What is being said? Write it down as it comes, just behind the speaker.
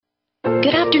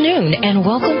Good afternoon, and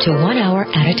welcome to 1 Hour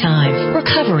at a Time.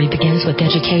 Recovery begins with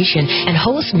education, and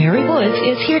host Mary Woods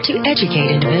is here to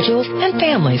educate individuals and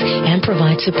families and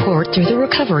provide support through the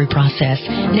recovery process.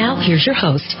 Now, here's your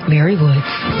host, Mary Woods.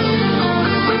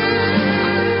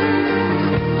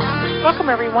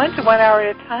 Welcome, everyone, to 1 Hour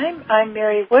at a Time. I'm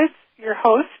Mary Woods, your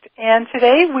host, and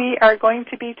today we are going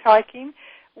to be talking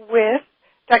with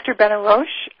Dr.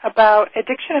 Benarroche about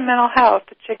addiction and mental health,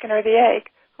 the chicken or the egg.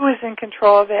 Who is in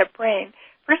control of that brain?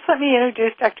 First, let me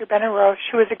introduce Dr. Benarroche,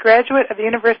 who is a graduate of the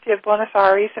University of Buenos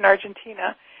Aires in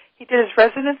Argentina. He did his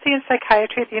residency in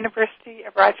psychiatry at the University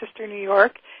of Rochester, New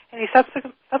York, and he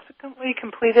subsequently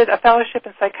completed a fellowship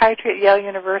in psychiatry at Yale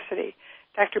University.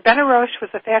 Dr. Benarroche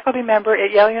was a faculty member at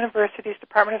Yale University's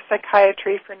Department of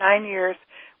Psychiatry for 9 years,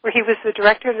 where he was the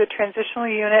director of the Transitional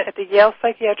Unit at the Yale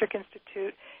Psychiatric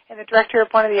Institute and the director of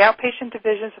one of the outpatient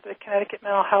divisions of the Connecticut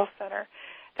Mental Health Center.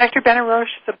 Dr.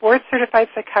 Benarroche is a board-certified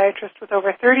psychiatrist with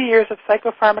over 30 years of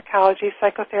psychopharmacology,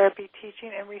 psychotherapy,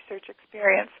 teaching, and research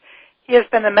experience. He has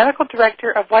been the medical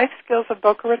director of Lifeskills of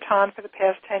Boca Raton for the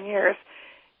past 10 years.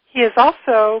 He has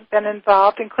also been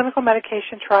involved in clinical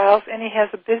medication trials, and he has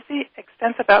a busy,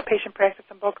 extensive outpatient practice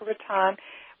in Boca Raton,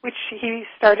 which he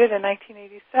started in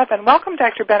 1987. Welcome,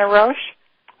 Dr. Benarroche.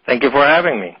 Thank you for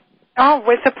having me. Oh,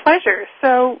 it's a pleasure.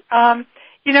 So, one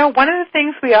of the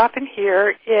things we often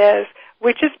hear is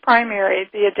which is primary,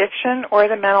 the addiction or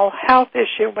the mental health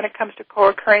issue when it comes to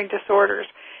co-occurring disorders.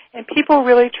 And people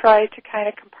really try to kind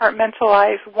of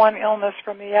compartmentalize one illness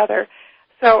from the other.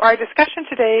 So our discussion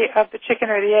today of the chicken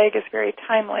or the egg is very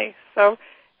timely. So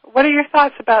what are your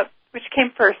thoughts about which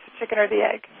came first, the chicken or the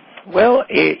egg? Well,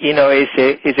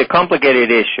 it's a complicated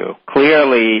issue.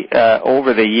 Clearly,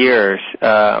 over the years,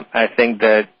 I think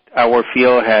that our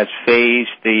field has faced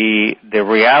the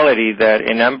reality that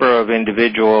a number of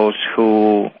individuals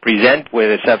who present with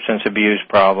a substance abuse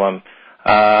problem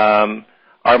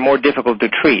are more difficult to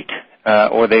treat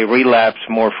or they relapse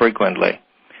more frequently.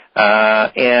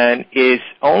 And it's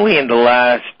only in the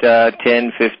last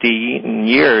 10, 15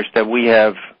 years that we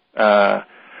have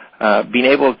been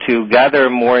able to gather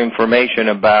more information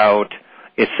about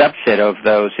a subset of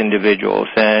those individuals.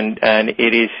 And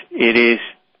it is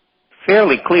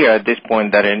fairly clear at this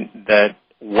point that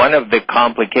one of the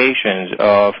complications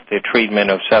of the treatment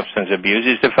of substance abuse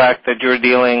is the fact that you're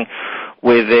dealing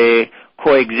with a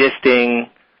coexisting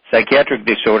psychiatric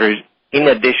disorders in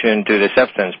addition to the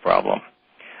substance problem.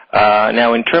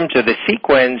 Now, in terms of the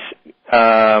sequence,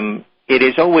 it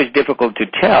is always difficult to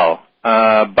tell,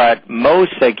 but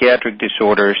most psychiatric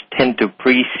disorders tend to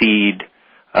precede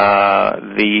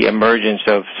the emergence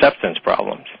of substance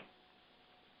problems.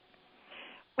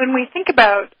 When we think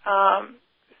about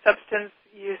substance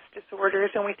use disorders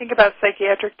and we think about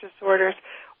psychiatric disorders,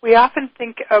 we often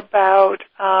think about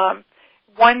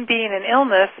one being an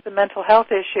illness, the mental health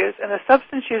issues, and the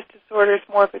substance use disorder is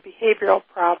more of a behavioral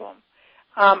problem.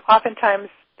 Oftentimes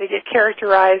they get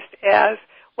characterized as,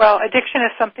 well, addiction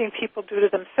is something people do to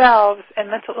themselves,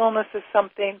 and mental illness is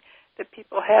something that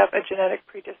people have a genetic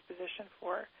predisposition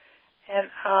for. And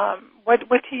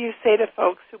what do you say to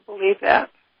folks who believe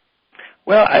that?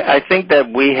 Well, I think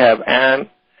that we have,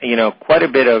 quite a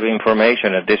bit of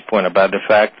information at this point about the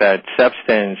fact that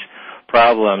substance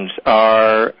problems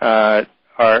are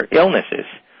illnesses,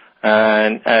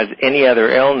 and as any other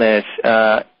illness,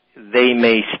 they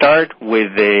may start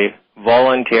with the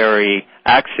voluntary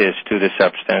access to the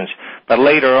substance, but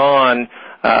later on,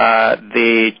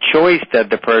 the choice that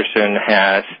the person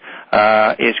has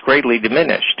is greatly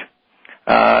diminished.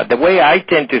 The way I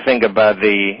tend to think about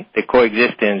the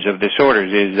coexistence of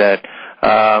disorders is that,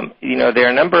 there are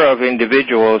a number of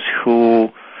individuals who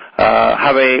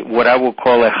have what I would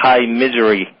call a high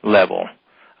misery level,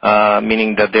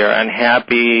 meaning that they're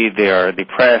unhappy, they are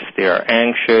depressed, they are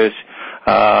anxious,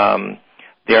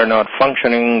 they are not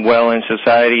functioning well in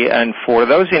society, and for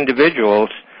those individuals,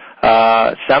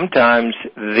 sometimes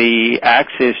the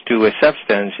access to a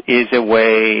substance is a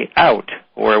way out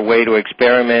or a way to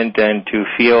experiment and to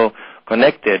feel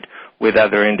connected with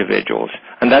other individuals.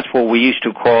 And that's what we used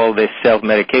to call the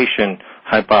self-medication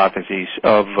hypothesis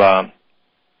of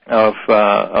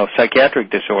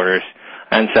psychiatric disorders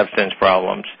and substance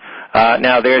problems.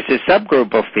 Now, there's a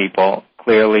subgroup of people,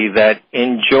 clearly, that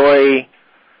enjoy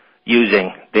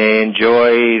using. They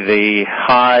enjoy the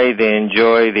high, they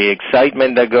enjoy the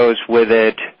excitement that goes with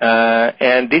it,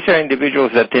 and these are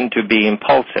individuals that tend to be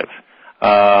impulsive.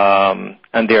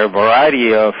 And there are a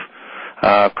variety of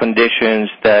conditions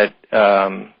that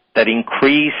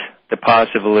increase the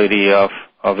possibility of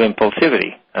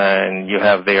impulsivity. And you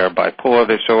have there bipolar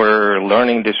disorder,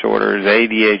 learning disorders,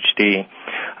 ADHD.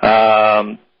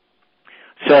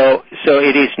 So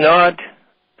it is not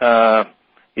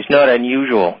it's not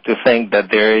unusual to think that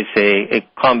there is a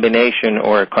combination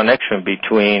or a connection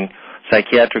between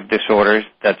psychiatric disorders,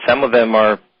 that some of them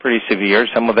are pretty severe,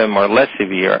 some of them are less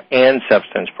severe, and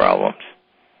substance problems.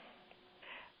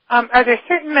 Are there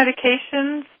certain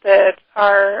medications that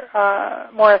are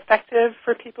more effective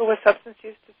for people with substance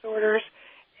use disorders,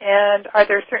 and are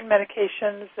there certain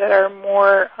medications that are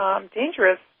more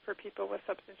dangerous for people with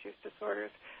substance use disorders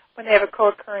when they have a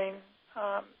co-occurring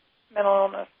mental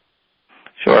illness?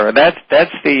 Sure, that's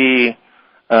the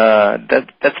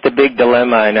big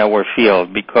dilemma in our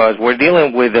field, because we're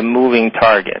dealing with a moving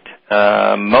target.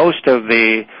 Most of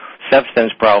the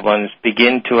substance problems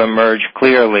begin to emerge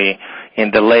clearly in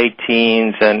the late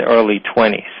teens and early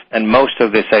 20s, and most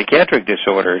of the psychiatric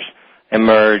disorders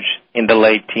emerge in the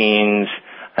late teens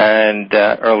and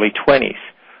early 20s.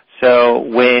 So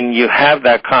when you have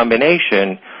that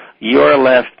combination, you're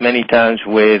left many times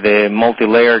with a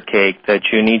multi-layer cake that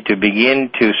you need to begin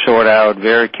to sort out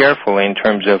very carefully in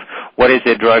terms of what is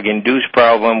a drug-induced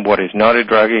problem, what is not a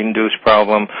drug-induced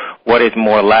problem, what is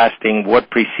more lasting, what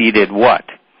preceded what.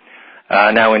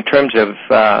 Now, in terms of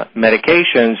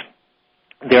medications,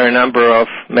 there are a number of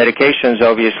medications,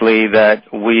 obviously,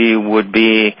 that we would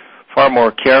be far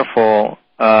more careful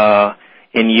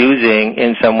in using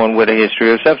in someone with a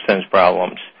history of substance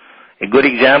problems. A good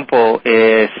example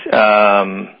is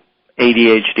ADHD,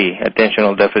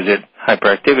 attentional deficit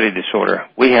hyperactivity disorder.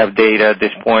 We have data at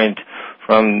this point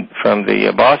from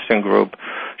the Boston group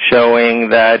showing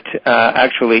that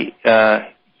actually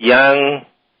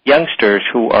youngsters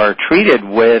who are treated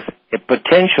with a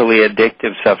potentially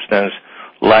addictive substance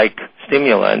like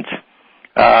stimulants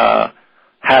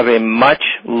have a much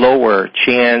lower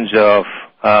chance of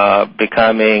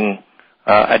becoming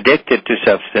addicted to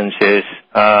substances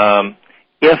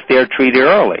if they're treated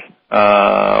early,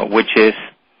 which is,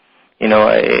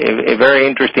 a very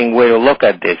interesting way to look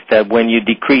at this, that when you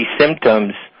decrease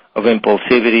symptoms of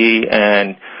impulsivity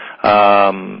and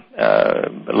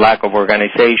lack of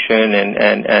organization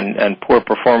and poor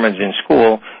performance in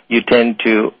school, you tend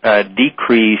to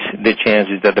decrease the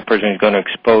chances that the person is going to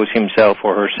expose himself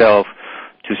or herself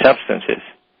to substances.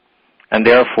 And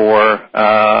therefore,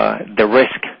 the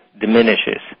risk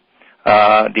diminishes.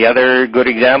 The other good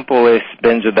example is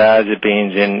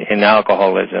benzodiazepines in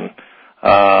alcoholism.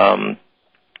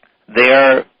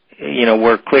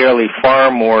 We're clearly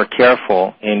far more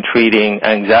careful in treating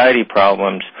anxiety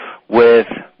problems with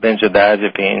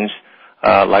benzodiazepines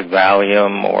like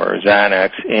Valium or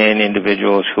Xanax in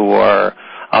individuals who are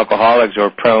alcoholics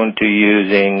or prone to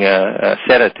using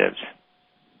sedatives.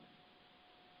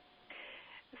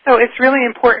 So it's really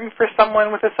important for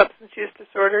someone with a substance use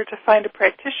disorder to find a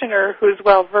practitioner who's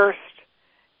well-versed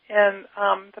in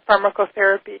the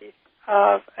pharmacotherapy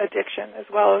of addiction as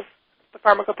well as the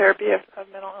pharmacotherapy of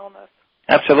mental illness.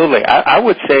 Absolutely. I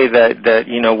would say that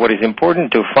what is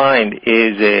important to find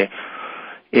is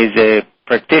a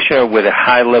practitioner with a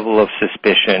high level of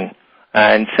suspicion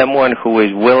and someone who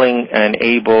is willing and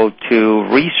able to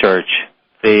research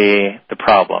the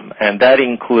problem. And that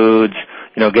includes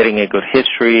getting a good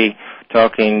history,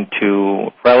 talking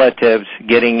to relatives,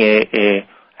 getting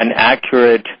an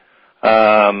accurate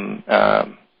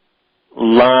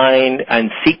line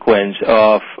and sequence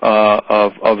of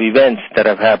events that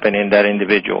have happened in that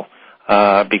individual.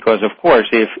 Because, of course,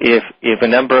 if a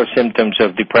number of symptoms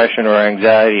of depression or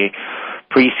anxiety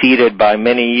preceded by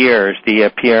many years the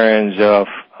appearance of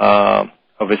a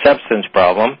substance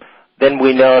problem, then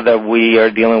we know that we are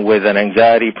dealing with an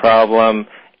anxiety problem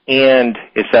and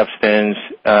a substance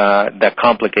that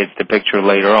complicates the picture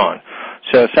later on.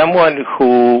 So someone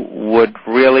who would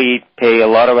really pay a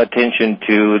lot of attention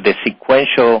to the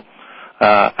sequential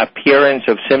appearance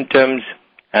of symptoms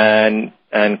and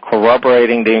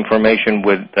corroborating the information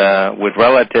with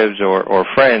relatives or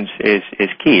friends is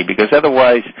key, because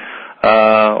otherwise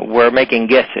we're making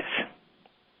guesses.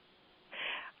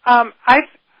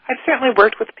 I've certainly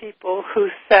worked with people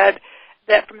who said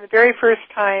that from the very first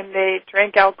time they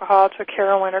drank alcohol, took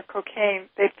heroin or cocaine,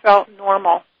 they felt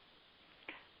normal.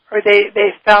 Or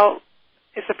they felt,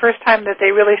 it's the first time that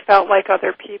they really felt like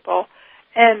other people.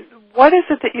 And what is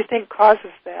it that you think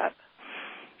causes that?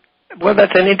 Well,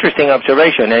 that's an interesting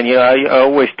observation. And, I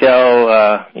always tell,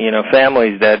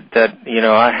 families that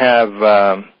I have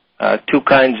two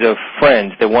kinds of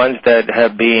friends. The ones that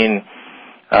have been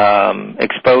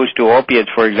exposed to opiates,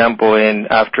 for example,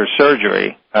 after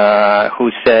surgery,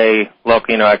 who say, look,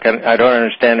 I don't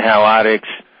understand how addicts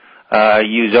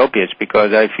use opiates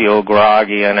because I feel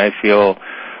groggy and I feel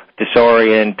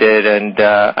disoriented, and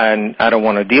I don't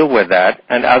want to deal with that.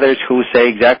 And others who say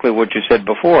exactly what you said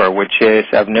before, which is,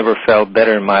 I've never felt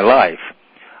better in my life.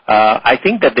 I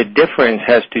think that the difference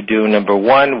has to do, number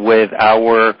one, with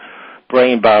our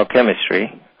brain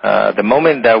biochemistry. The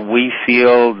moment that we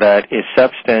feel that a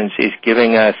substance is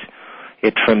giving us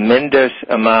a tremendous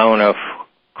amount of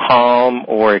calm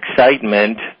or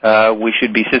excitement, we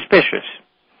should be suspicious.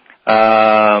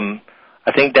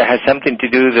 I think that has something to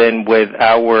do then with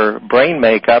our brain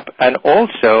makeup, and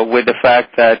also with the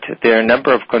fact that there are a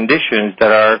number of conditions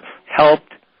that are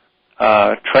helped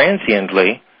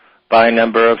transiently by a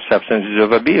number of substances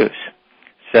of abuse.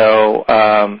 So,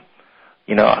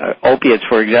 opiates,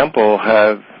 for example,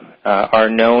 are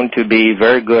known to be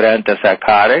very good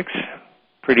antipsychotics,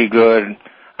 pretty good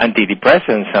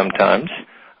antidepressants sometimes.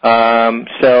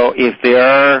 So if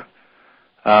there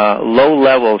are low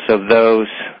levels of those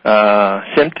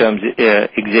symptoms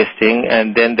existing,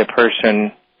 and then the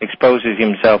person exposes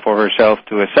himself or herself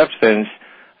to a substance,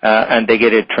 and they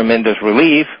get a tremendous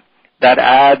relief, that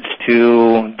adds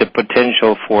to the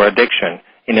potential for addiction,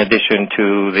 in addition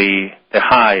to the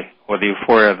high or the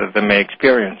euphoria that they may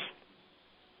experience.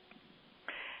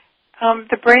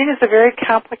 The brain is a very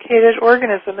complicated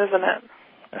organism, isn't it?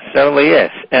 It certainly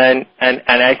is. And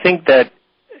I think that,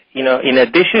 in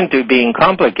addition to being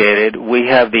complicated, we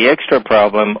have the extra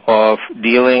problem of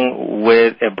dealing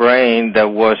with a brain that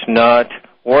was not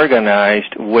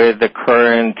organized with the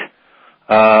current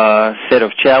set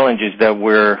of challenges that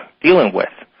we're dealing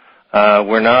with.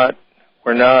 We're not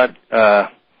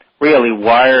really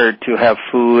wired to have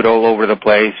food all over the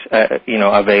place,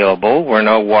 available. We're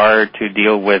not wired to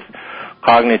deal with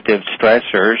cognitive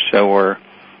stressors or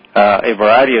a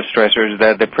variety of stressors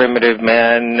that the primitive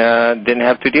man didn't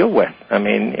have to deal with. I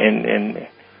mean,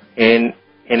 in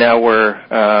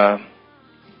our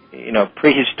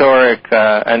prehistoric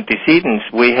antecedents,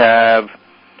 we have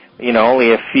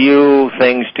only a few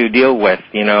things to deal with.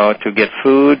 To get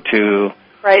food, to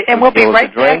right, and we'll be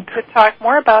right back to talk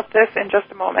more about this in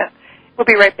just a moment. We'll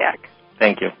be right back.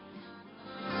 Thank you.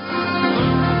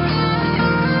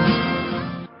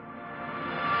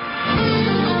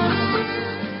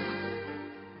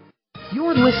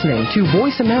 You're listening to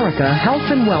Voice America Health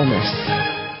and Wellness.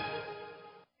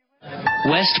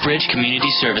 Westbridge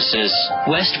Community Services.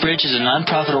 Westbridge is a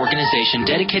nonprofit organization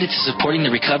dedicated to supporting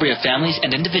the recovery of families and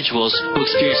individuals who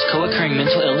experience co-occurring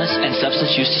mental illness and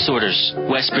substance use disorders.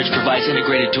 Westbridge provides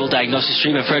integrated dual diagnosis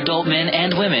treatment for adult men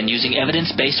and women using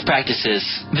evidence-based practices.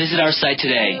 Visit our site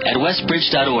today at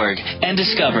westbridge.org and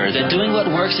discover that doing what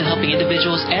works in helping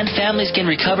individuals and families gain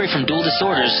recovery from dual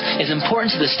disorders is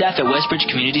important to the staff at Westbridge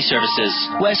Community Services.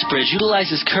 Westbridge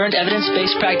utilizes current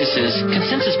evidence-based practices,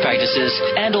 consensus practices,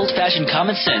 and old-fashioned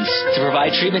common sense to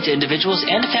provide treatment to individuals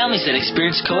and families that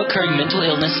experience co-occurring mental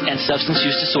illness and substance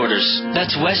use disorders.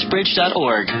 That's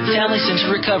westbridge.org, family-centered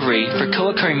recovery for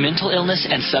co-occurring mental illness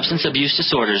and substance abuse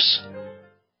disorders.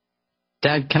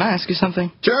 Dad, can I ask you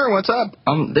something? Sure, what's up?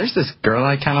 There's this girl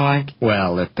I kind of like.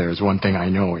 Well, if there's one thing I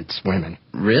know, it's women.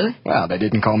 Really? Well, they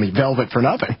didn't call me Velvet for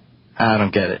nothing. I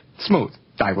don't get it. Smooth.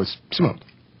 I was smooth.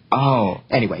 Oh.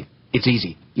 Anyway, it's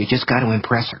easy. You just got to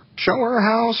impress her. Show her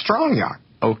how strong you are.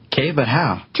 Okay, but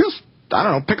how? Just,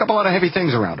 pick up a lot of heavy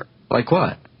things around her. Like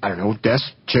what? I don't know,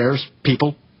 desks, chairs,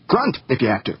 people. Grunt, if you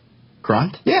have to.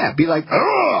 Grunt? Yeah, be like,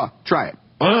 ugh! Try it.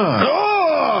 Ugh.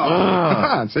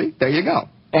 Ugh! See, there you go.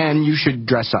 And you should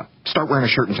dress up. Start wearing a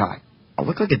shirt and tie. I'll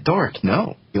look like a dork.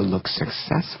 No, you'll look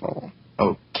successful.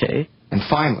 Okay. And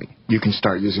finally, you can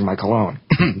start using my cologne.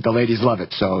 The ladies love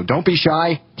it, so don't be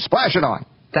shy. Splash it on.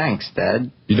 Thanks,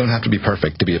 Dad. You don't have to be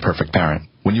perfect to be a perfect parent.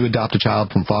 When you adopt a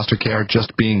child from foster care,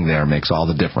 just being there makes all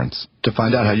the difference. To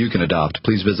find out how you can adopt,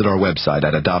 please visit our website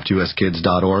at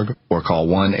adoptuskids.org or call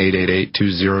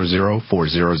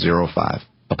 1-888-200-4005.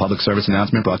 A public service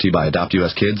announcement brought to you by Adopt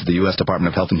U.S. Kids, the U.S. Department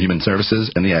of Health and Human Services,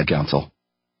 and the Ad Council.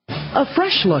 A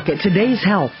fresh look at today's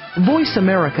health. Voice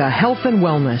America Health and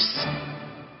Wellness.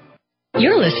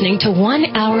 You're listening to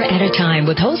 1 Hour at a Time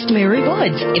with host Mary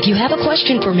Woods. If you have a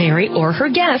question for Mary or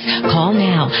her guest, call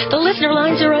now. The listener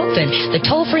lines are open. The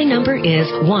toll-free number is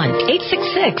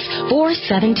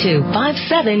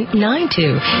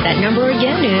 1-866-472-5792. That number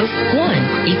again is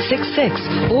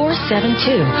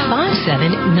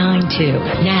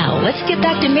 1-866-472-5792. Now, let's get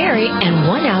back to Mary and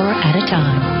 1 Hour at a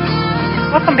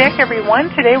Time. Welcome back, everyone.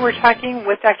 Today we're talking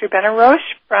with Dr.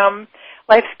 Benarroche from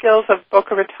Lifeskills of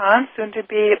Boca Raton, soon to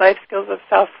be Lifeskills of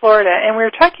South Florida. And we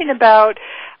were talking about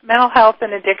mental health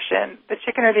and addiction, the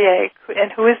chicken or the egg,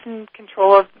 and who is in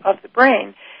control of the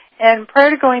brain. And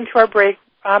prior to going to our break,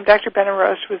 Dr.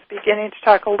 Benarroche was beginning to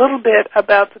talk a little bit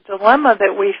about the dilemma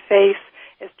that we face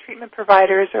as treatment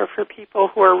providers or for people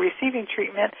who are receiving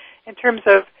treatment in terms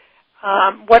of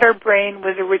what our brain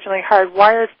was originally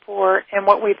hardwired for and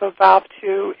what we've evolved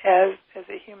to as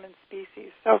a human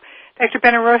species. So, Dr.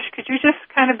 Benarroche, could you just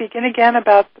kind of begin again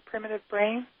about the primitive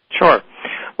brain? Sure.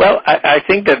 Well, I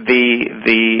think that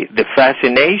the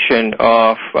fascination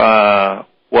of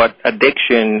what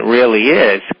addiction really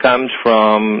is comes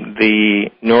from the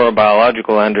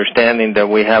neurobiological understanding that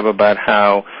we have about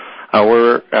how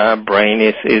our brain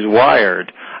is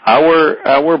wired.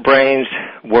 Our brains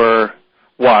were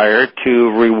wired to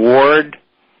reward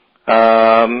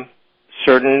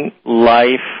certain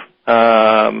life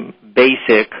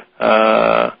basic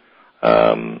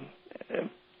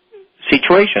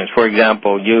situations. For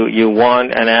example, you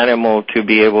want an animal to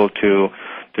be able to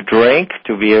drink,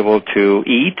 to be able to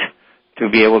eat, to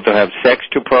be able to have sex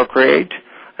to procreate,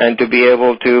 and to be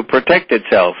able to protect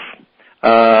itself.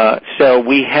 So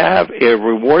we have a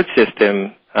reward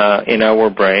system in our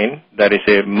brain that is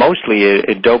mostly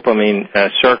a dopamine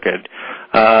circuit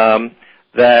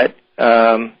that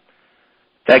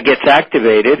gets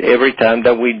activated every time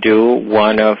that we do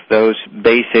one of those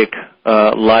basic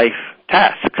life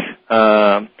tasks.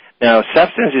 Now,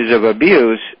 substances of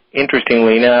abuse,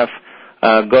 interestingly enough,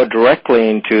 go directly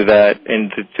into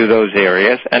those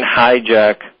areas and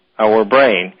hijack our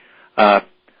brain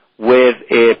with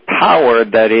a power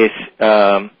that is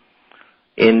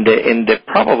in the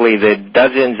probably the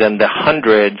dozens and the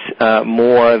hundreds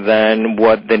more than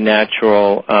what the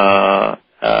natural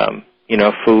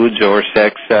foods or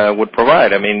sex would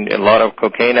provide. I mean, a lot of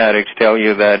cocaine addicts tell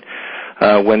you that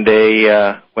when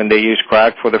they use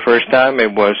crack for the first time,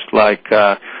 it was like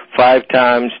 5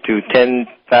 times to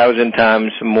 10,000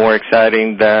 times more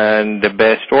exciting than the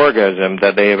best orgasm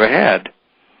that they ever had.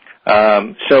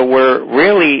 So we're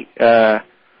really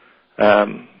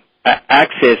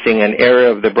accessing an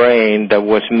area of the brain that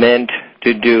was meant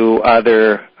to do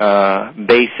other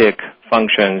basic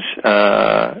functions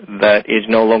that is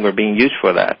no longer being used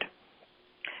for that.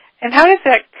 And how does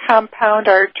that compound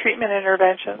our treatment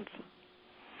interventions?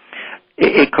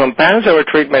 It compounds our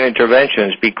treatment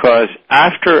interventions because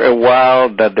after a while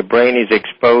that the brain is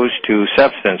exposed to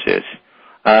substances,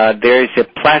 there is a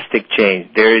plastic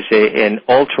change. There is an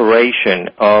alteration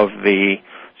of the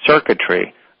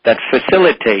circuitry that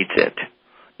facilitates it.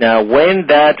 Now, when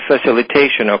that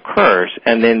facilitation occurs,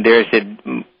 and then there's a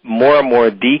more and more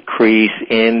decrease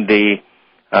in the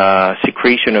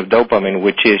secretion of dopamine,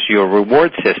 which is your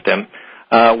reward system,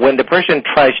 when the person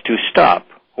tries to stop,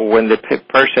 or when the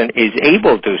person is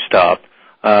able to stop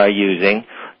using,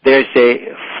 there's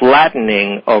a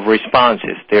flattening of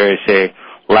responses. There is a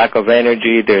lack of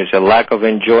energy. There's a lack of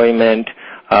enjoyment.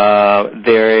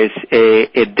 There is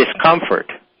a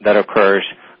discomfort that occurs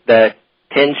that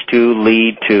tends to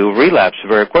lead to relapse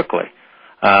very quickly.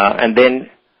 And then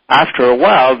after a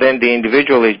while, then the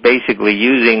individual is basically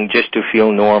using just to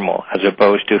feel normal as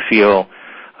opposed to feel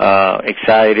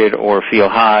excited or feel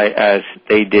high as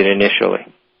they did initially.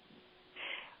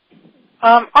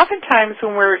 Oftentimes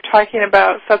when we're talking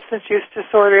about substance use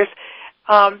disorders,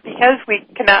 because we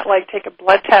cannot take a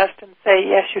blood test and say,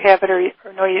 yes, you have it or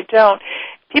no, you don't,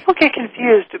 people get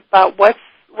confused about what's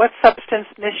substance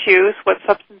misuse, what's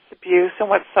substance abuse, and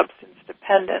what's substance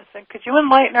dependence. And could you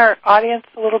enlighten our audience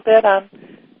a little bit on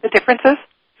the differences?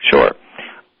 Sure.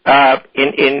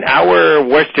 In our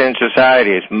Western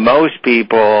societies, most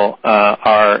people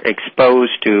are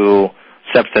exposed to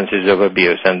substances of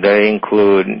abuse, and they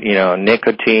include,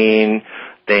 nicotine,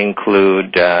 they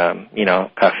include,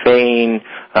 caffeine,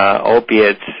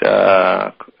 opiates,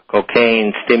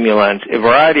 cocaine, stimulants. A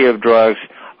variety of drugs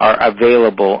are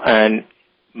available, and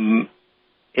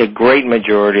a great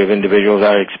majority of individuals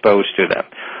are exposed to them.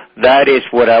 That is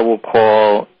what I will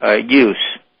call use.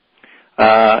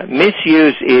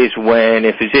 Misuse is when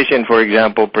a physician, for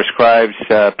example, prescribes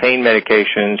pain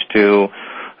medications to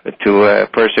a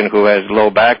person who has low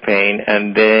back pain,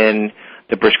 and then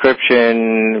the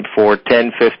prescription for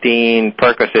 10, 15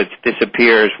 Percocets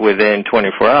disappears within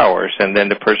 24 hours, and then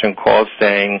the person calls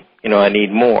saying, I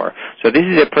need more. So this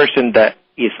is a person that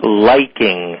is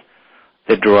liking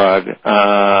the drug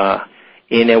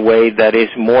in a way that is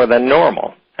more than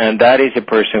normal, and that is a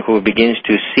person who begins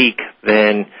to seek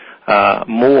then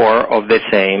more of the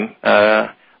same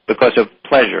because of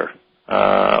pleasure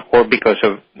or because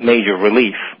of major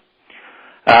relief.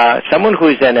 Someone who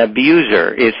is an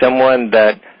abuser is someone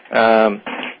that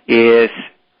is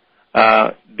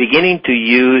beginning to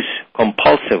use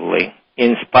compulsively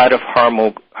in spite of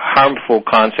harmful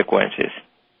consequences,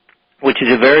 which is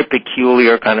a very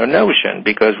peculiar kind of notion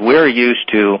because we're used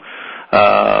to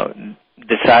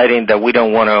deciding that we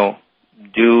don't want to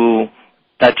do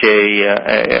touch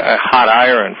a hot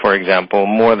iron, for example,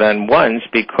 more than once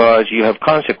because you have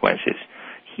consequences.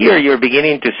 Here you're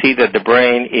beginning to see that the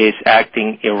brain is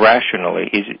acting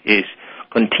irrationally,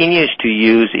 continues to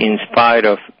use in spite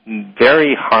of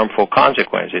very harmful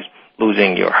consequences,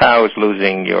 losing your house,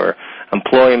 losing your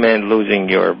employment, losing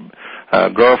your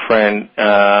girlfriend,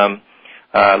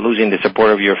 losing the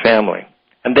support of your family.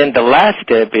 And then the last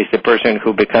step is the person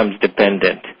who becomes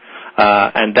dependent.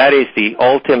 And that is the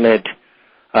ultimate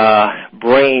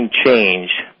brain change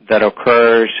that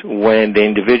occurs when the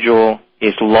individual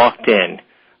is locked in.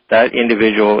 That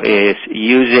individual is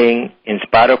using in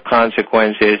spite of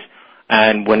consequences,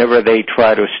 and whenever they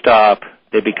try to stop,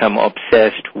 they become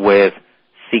obsessed with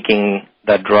seeking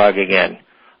that drug again.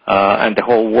 And the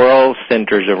whole world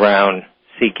centers around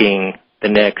seeking the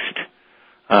next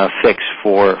fix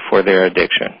for their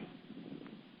addiction.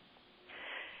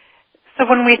 So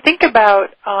when we think about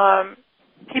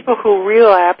people who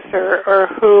relapse or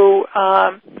who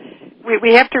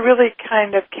we have to really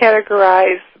kind of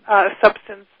categorize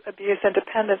substance abuse and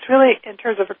dependence really in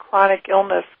terms of a chronic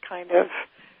illness kind of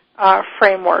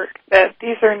framework, that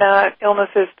these are not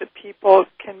illnesses that people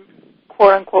can,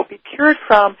 quote-unquote, be cured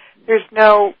from. There's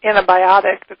no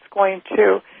antibiotic that's going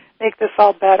to make this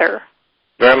all better.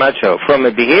 Very much so. From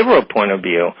a behavioral point of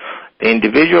view, the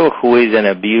individual who is an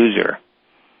abuser,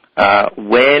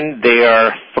 when they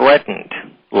are threatened,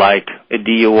 like a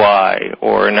DUI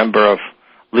or a number of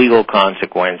legal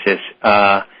consequences,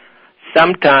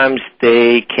 sometimes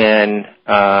they can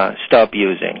stop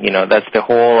using. You know, that's the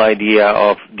whole idea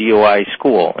of DUI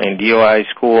school. In DUI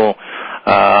school,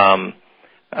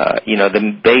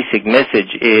 the basic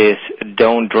message is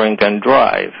don't drink and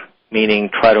drive, meaning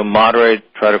try to moderate,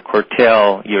 try to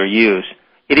curtail your use.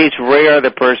 It is rare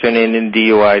the person in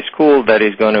DUI school that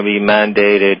is going to be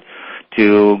mandated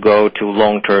to go to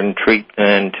long-term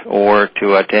treatment or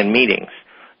to attend meetings.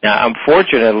 Now,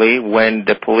 unfortunately, when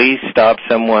the police stop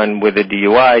someone with a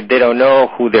DUI, they don't know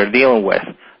who they're dealing with.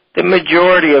 The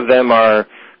majority of them are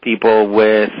people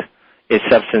with a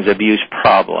substance abuse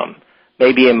problem.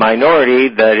 Maybe a minority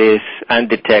that is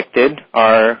undetected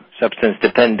are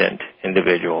substance-dependent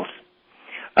individuals.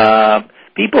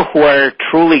 People who are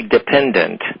truly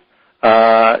dependent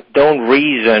don't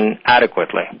reason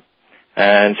adequately.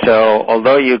 And so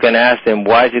although you can ask them,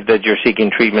 why is it that you're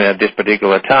seeking treatment at this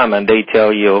particular time, and they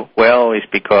tell you, well, it's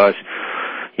because,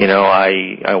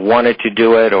 I wanted to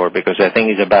do it or because I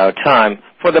think it's about time,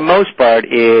 for the most part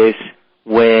is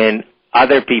when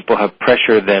other people have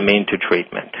pressured them into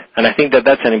treatment. And I think that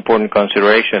that's an important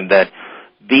consideration, that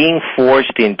being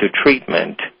forced into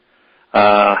treatment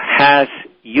has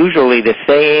usually the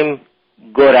same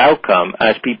good outcome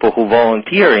as people who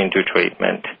volunteer into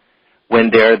treatment when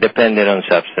they're dependent on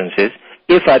substances,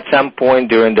 if at some point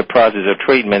during the process of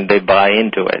treatment they buy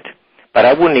into it. But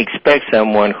I wouldn't expect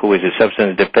someone who is a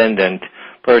substance-dependent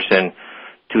person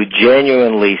to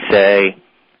genuinely say,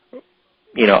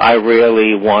 I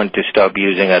really want to stop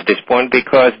using at this point,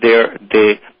 because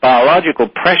the biological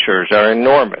pressures are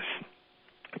enormous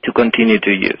to continue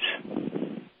to use.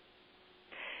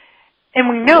 And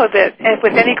we know that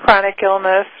with any chronic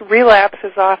illness, relapse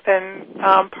is often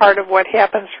part of what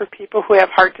happens for people who have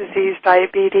heart disease,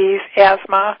 diabetes,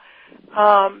 asthma.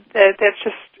 That's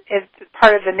just it's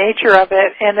part of the nature of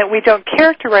it, and that we don't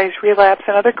characterize relapse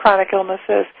and other chronic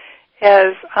illnesses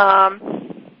as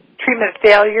treatment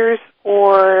failures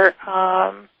or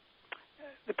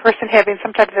the person having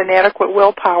some type of inadequate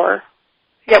willpower.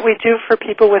 Yet we do for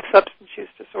people with substance use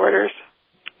disorders.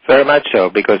 Very much so,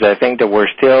 because I think that we're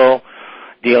still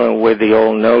dealing with the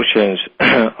old notions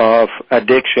of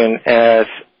addiction as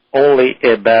only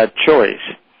a bad choice,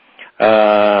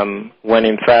 when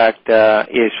in fact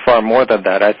is far more than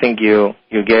that. I think you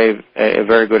gave a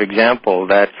very good example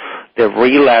that the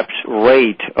relapse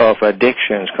rate of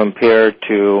addictions compared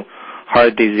to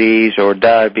heart disease or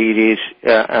diabetes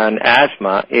and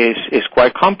asthma is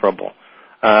quite comparable.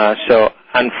 So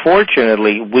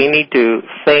unfortunately, we need to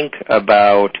think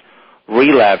about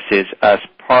relapses as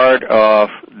part of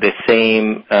the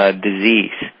same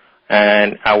disease.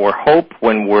 And our hope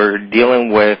when we're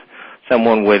dealing with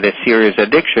someone with a serious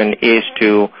addiction is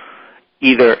to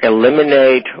either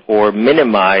eliminate or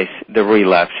minimize the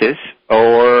relapses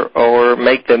or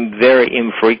make them very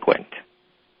infrequent,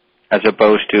 as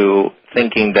opposed to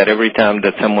thinking that every time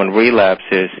that someone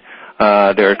relapses,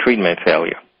 they're a treatment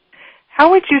failure.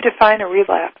 How would you define a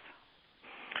relapse?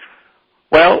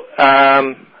 Well,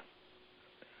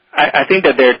 I think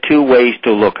that there are two ways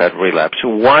to look at relapse.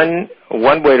 One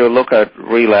way to look at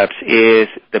relapse is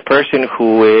the person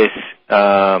who is,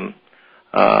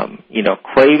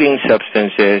 craving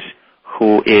substances,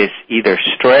 who is either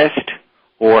stressed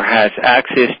or has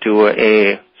access to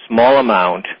a small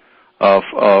amount of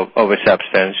a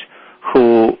substance,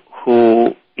 who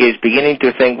is beginning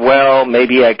to think, well,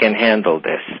 maybe I can handle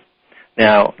this.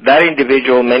 Now, that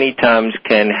individual many times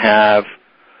can have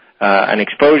an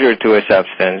exposure to a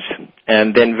substance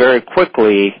and then very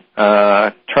quickly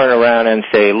turn around and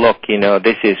say, look,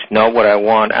 this is not what I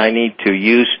want. I need to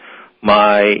use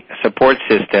my support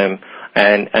system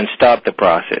and stop the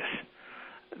process.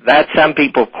 That some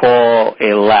people call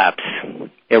a lapse.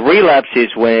 A relapse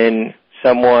is when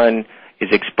someone is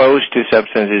exposed to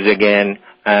substances again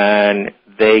and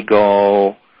they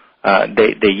go,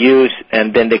 they use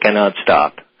and then they cannot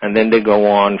stop. And then they go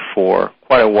on for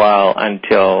quite a while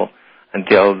until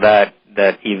that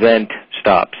event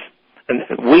stops. And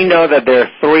we know that there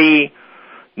are three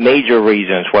major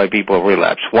reasons why people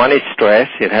relapse. One is stress.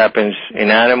 It happens in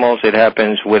animals. It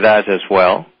happens with us as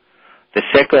well. The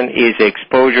second is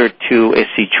exposure to a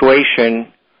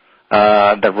situation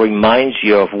that reminds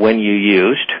you of when you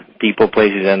used, people,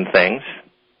 places, and things.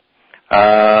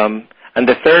 And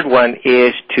the third one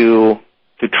is to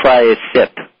try a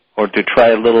sip or to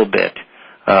try a little bit.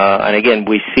 And again,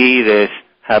 we see this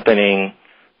happening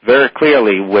very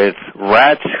clearly with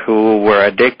rats who were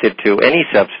addicted to any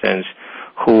substance,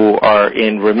 who are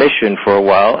in remission for a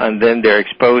while, and then they're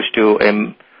exposed to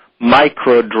a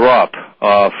micro drop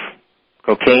of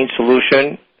cocaine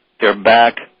solution. They're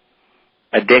back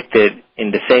addicted in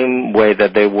the same way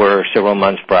that they were several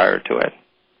months prior to it.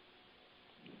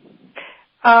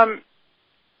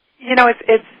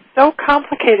 It's so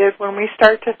complicated when we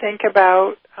start to think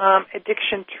about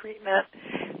addiction treatment,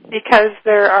 because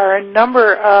there are a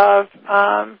number of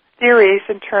theories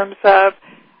in terms of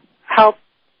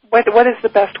what is the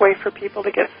best way for people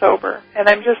to get sober. And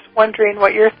I'm just wondering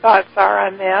what your thoughts are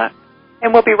on that.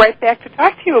 And we'll be right back to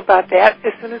talk to you about that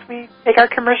as soon as we take our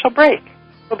commercial break.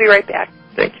 We'll be right back.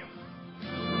 Thank you.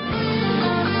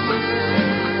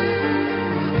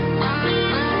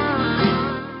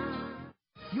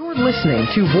 You're listening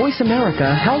to Voice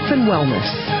America Health and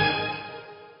Wellness.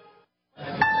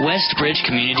 Westbridge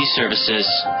Community Services.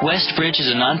 Westbridge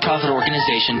is a nonprofit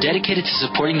organization dedicated to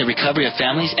supporting the recovery of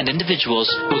families and individuals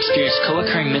who experience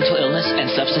co-occurring mental illness and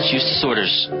substance use disorders.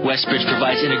 Westbridge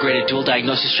provides integrated dual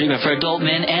diagnosis treatment for adult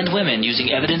men and women using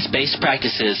evidence-based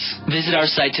practices. Visit our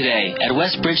site today at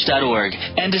westbridge.org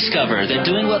and discover that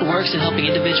doing what works in helping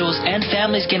individuals and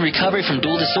families gain recovery from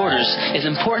dual disorders is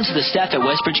important to the staff at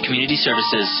Westbridge Community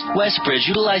Services. Westbridge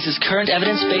utilizes current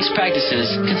evidence-based practices,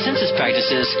 consensus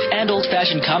practices, and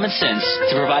old-fashioned common sense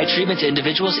to provide treatment to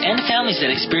individuals and families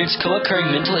that experience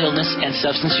co-occurring mental illness and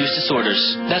substance use disorders.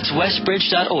 That's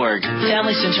westbridge.org,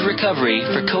 family-centered recovery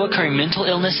for co-occurring mental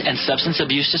illness and substance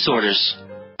abuse disorders.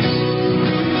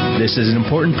 This is an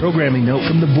important programming note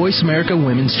from the Voice America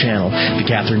Women's Channel. The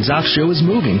Catherine Zox Show is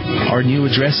moving. Our new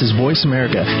address is Voice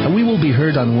America, and we will be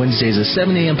heard on Wednesdays at 7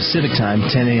 a.m. Pacific Time,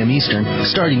 10 a.m. Eastern,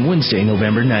 starting Wednesday,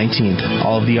 November 19th.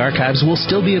 All of the archives will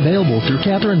still be available through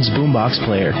Catherine's Boombox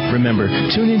Player. Remember,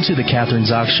 tune in to the Catherine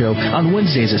Zox Show on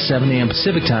Wednesdays at 7 a.m.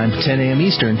 Pacific Time, 10 a.m.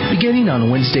 Eastern, beginning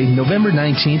on Wednesday, November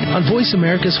 19th on Voice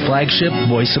America's flagship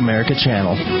Voice America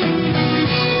channel.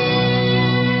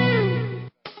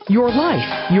 Your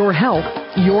life, your health,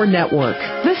 your network.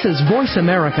 This is Voice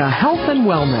America Health and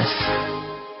Wellness.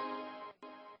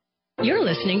 You're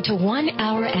listening to 1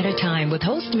 Hour at a Time with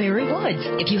host Mary Woods.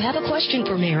 If you have a question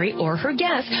for Mary or her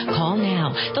guest, call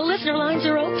now. The listener lines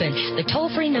are open. The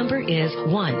toll-free number is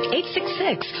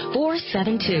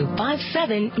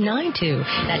 1-866-472-5792.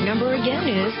 That number again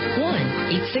is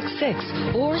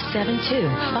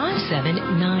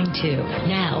 1-866-472-5792.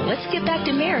 Now, let's get back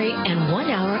to Mary and 1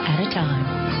 Hour at a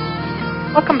Time.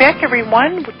 Welcome back,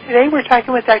 everyone. Today we're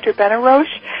talking with Dr. Benarroche,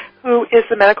 who is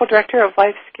the medical director of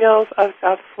Lifeskills of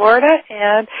South Florida,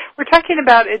 and we're talking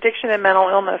about addiction and mental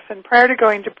illness. And prior to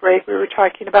going to break, we were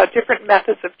talking about different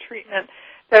methods of treatment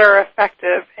that are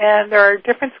effective, and there are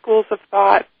different schools of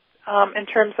thought in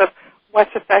terms of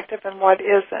what's effective and what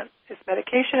isn't. Is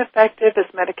medication effective? Is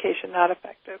medication not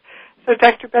effective? So,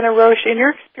 Dr. Benarroche, in your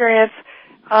experience,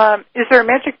 is there a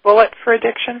magic bullet for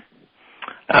addiction?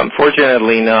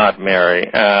 Unfortunately not, Mary.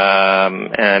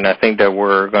 And I think that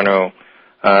we're going to,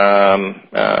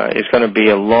 it's going to be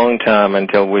a long time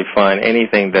until we find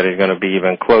anything that is going to be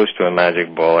even close to a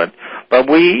magic bullet. But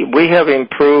we have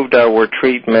improved our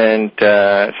treatment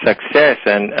success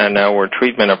and our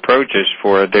treatment approaches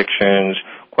for addictions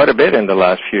quite a bit in the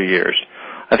last few years.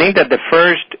 I think that the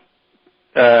first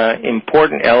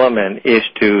important element is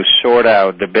to sort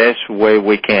out the best way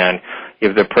we can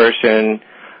if the person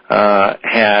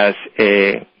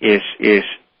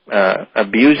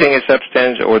abusing a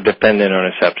substance or dependent on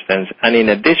a substance, and in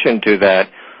addition to that,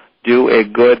 do a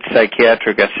good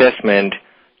psychiatric assessment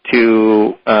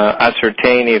to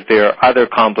ascertain if there are other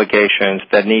complications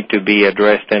that need to be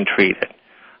addressed and treated.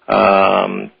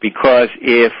 Because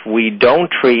if we don't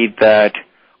treat that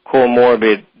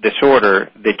comorbid disorder,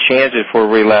 the chances for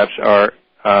relapse are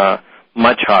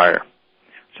much higher.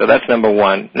 So that's number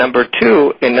one. Number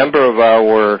two, a number of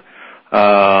our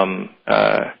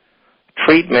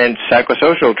treatments,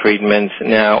 psychosocial treatments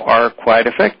now are quite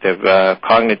effective.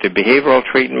 Cognitive behavioral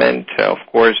treatment, of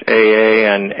course, AA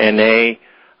and NA,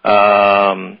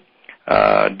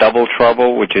 Double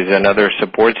Trouble, which is another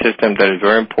support system that is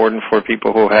very important for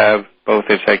people who have both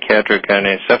a psychiatric and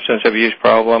a substance abuse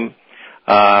problem.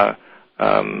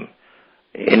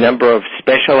 A number of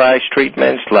specialized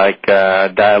treatments like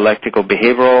dialectical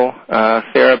behavioral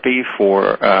therapy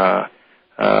for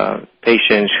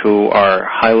patients who are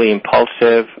highly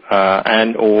impulsive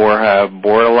and or have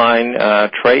borderline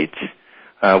traits,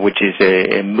 which is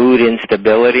a mood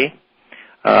instability.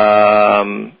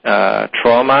 Trauma,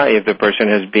 if the person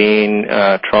has been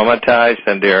traumatized,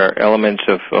 and there are elements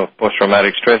of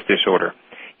post-traumatic stress disorder.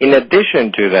 In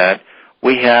addition to that,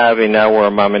 we have in our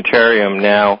armamentarium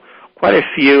now quite a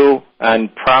few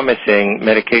and promising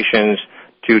medications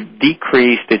to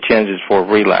decrease the chances for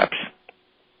relapse.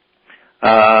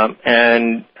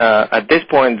 At this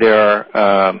point, there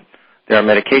are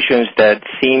medications that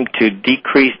seem to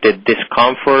decrease the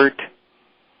discomfort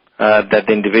that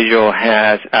the individual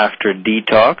has after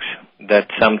detox. That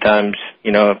sometimes,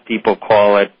 people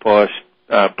call it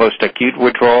post-acute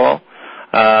withdrawal.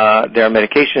 There are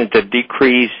medications that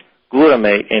decrease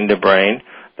glutamate in the brain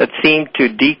that seem to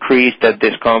decrease that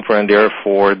discomfort and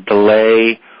therefore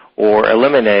delay or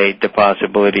eliminate the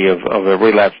possibility of a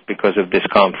relapse because of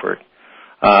discomfort.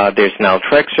 There's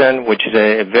naltrexone, which is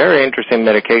a very interesting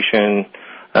medication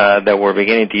that we're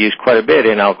beginning to use quite a bit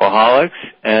in alcoholics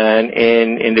and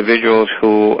in individuals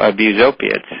who abuse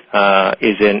opiates.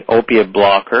 Is an opiate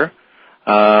blocker,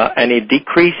 and it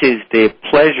decreases the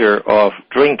pleasure of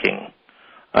drinking.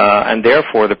 And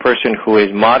therefore, the person who is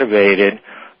motivated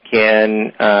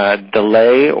can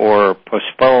delay or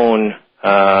postpone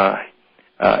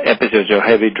episodes of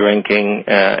heavy drinking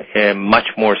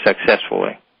much more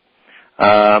successfully.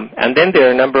 And then there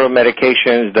are a number of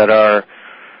medications that are,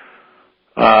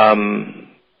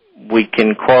 we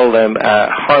can call them a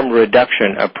harm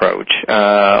reduction approach,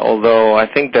 although I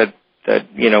think that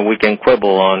we can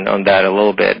quibble on that a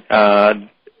little bit.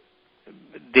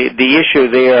 The issue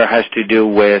there has to do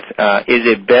with, is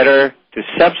it better to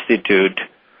substitute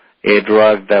a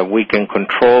drug that we can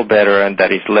control better and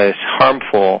that is less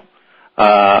harmful,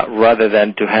 rather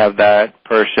than to have that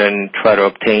person try to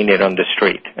obtain it on the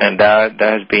street? And that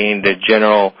has been the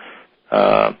general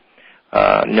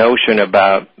notion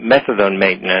about methadone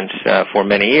maintenance for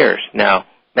many years. Now,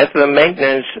 methadone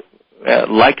maintenance,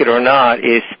 like it or not,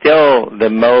 is still the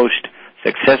most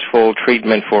successful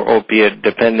treatment for opiate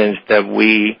dependence that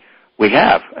we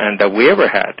have and that we ever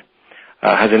had.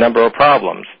 Has a number of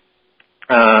problems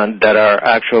that are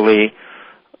actually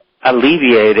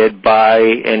alleviated by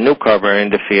a newcomer in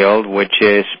the field, which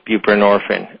is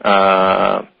buprenorphine,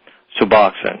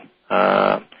 Suboxone.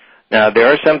 Now, there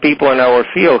are some people in our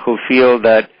field who feel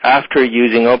that after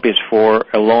using opiates for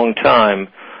a long time,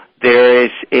 there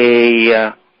is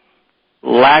a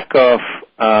lack of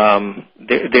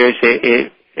there's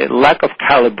a lack of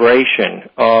calibration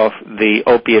of the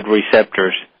opiate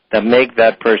receptors that make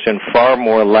that person far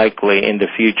more likely in the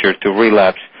future to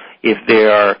relapse if they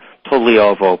are totally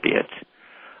off opiates.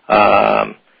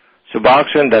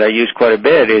 Suboxone, that I use quite a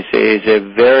bit, is a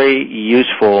very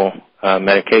useful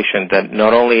medication that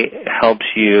not only helps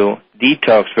you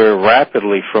detox very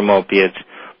rapidly from opiates,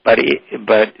 but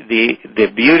the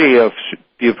beauty of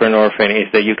buprenorphine is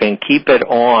that you can keep it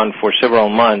on for several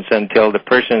months until the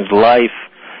person's life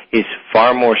is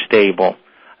far more stable,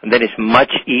 and then it's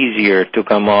much easier to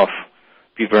come off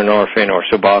buprenorphine or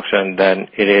Suboxone than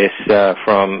it is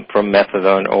from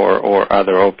methadone or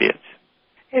other opiates.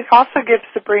 It also gives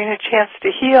the brain a chance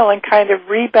to heal and kind of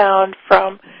rebound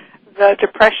from the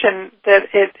depression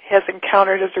that it has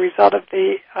encountered as a result of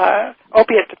the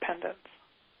opiate dependence.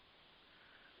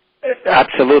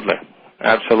 Absolutely.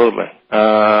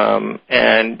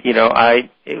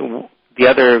 The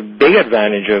other big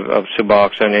advantage of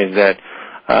Suboxone is that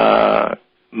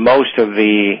most of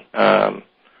the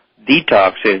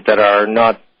detoxes that are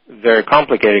not very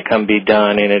complicated can be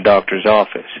done in a doctor's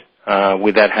office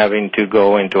without having to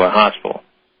go into a hospital.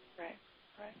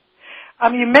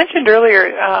 Right. You mentioned earlier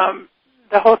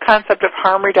the whole concept of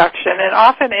harm reduction, and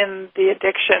often in the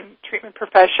addiction treatment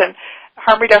profession,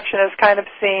 harm reduction is kind of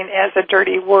seen as a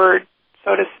dirty word,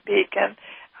 so to speak. And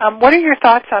what are your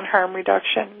thoughts on harm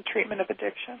reduction and treatment of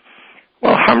addiction?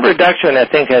 Well, harm reduction, I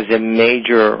think, has a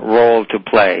major role to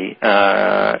play.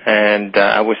 And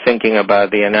I was thinking about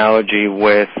the analogy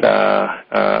with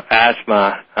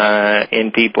asthma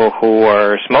in people who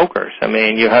are smokers. I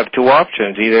mean, you have two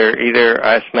options. Either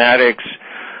asthmatics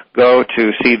go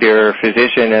to see their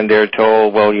physician and they're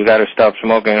told, well, you got to stop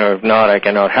smoking, or if not, I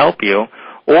cannot help you.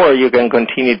 Or you can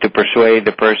continue to persuade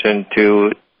the person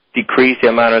to decrease the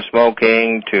amount of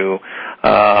smoking, to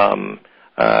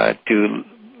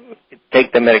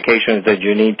take the medications that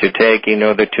you need to take in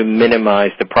order to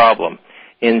minimize the problem.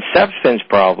 In substance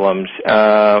problems,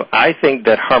 I think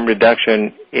that harm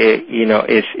reduction,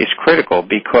 is critical,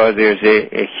 because there's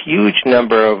a huge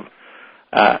number of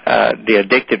the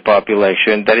addicted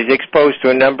population that is exposed to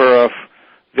a number of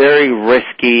very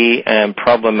risky and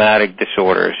problematic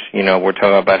disorders. We're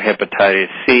talking about hepatitis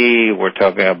C, we're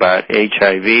talking about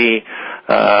HIV,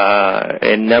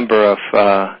 a number of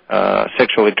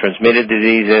sexually transmitted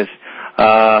diseases,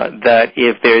 that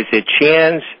if there's a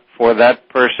chance for that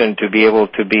person to be able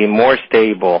to be more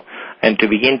stable and to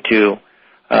begin to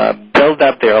build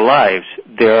up their lives,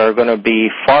 they are going to be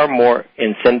far more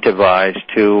incentivized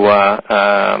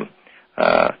to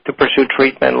pursue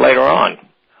treatment later on.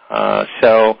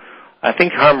 So I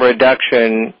think harm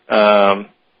reduction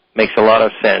makes a lot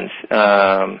of sense,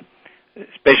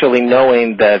 especially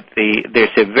knowing that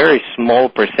there's a very small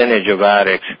percentage of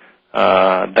addicts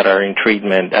that are in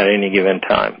treatment at any given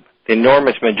time. The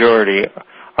enormous majority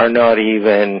are not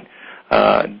even,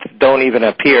 don't even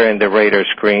appear in the radar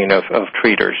screen of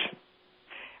treaters.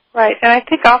 Right, and I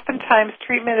think oftentimes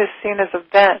treatment is seen as an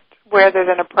event rather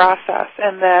than a process,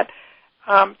 and that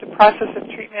the process of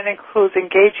treatment includes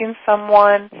engaging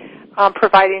someone,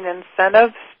 providing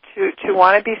incentives to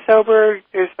want to be sober.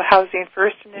 There's the Housing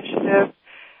First initiative.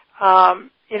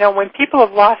 When people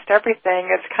have lost everything,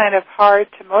 it's kind of hard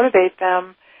to motivate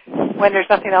them when there's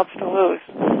nothing else to lose.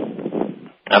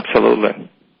 Absolutely.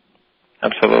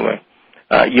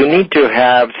 You need to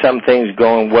have some things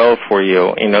going well for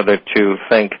you in order to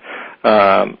think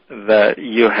that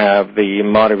you have the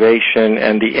motivation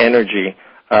and the energy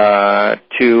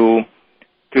to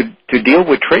deal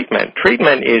with treatment.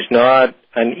 Treatment is not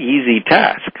an easy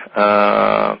task.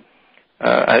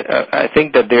 I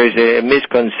think that there's a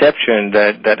misconception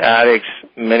that addicts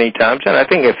many times, and I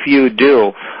think a few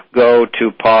do, go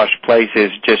to posh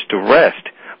places just to rest.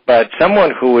 But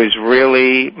someone who is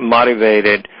really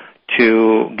motivated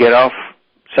to get off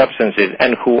substances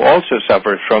and who also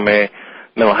suffers from a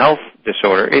mental health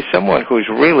disorder is someone who's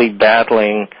really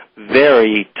battling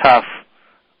very tough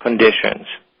conditions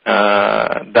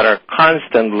that are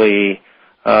constantly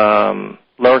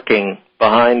lurking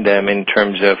behind them in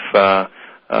terms of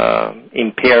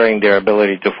impairing their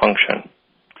ability to function.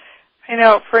 I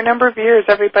know, for a number of years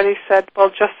everybody said, well,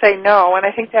 just say no, and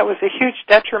I think that was a huge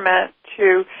detriment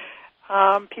to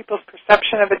people's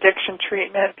perception of addiction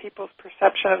treatment, people's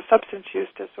perception of substance use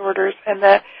disorders, and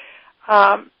that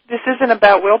this isn't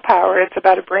about willpower, it's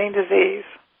about a brain disease.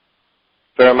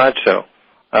 Very much so.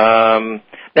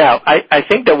 Now, I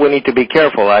think that we need to be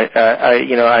careful.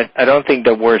 I don't think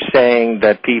that we're saying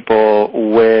that people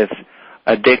with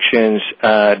addictions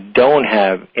don't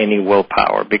have any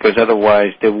willpower, because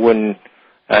otherwise they wouldn't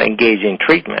engage in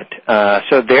treatment.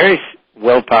 So there is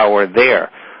willpower there.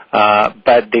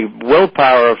 But the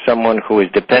willpower of someone who is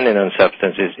dependent on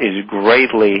substances is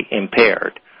greatly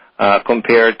impaired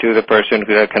compared to the person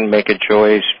who can make a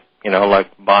choice,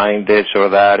 like buying this or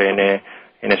that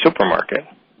in a supermarket.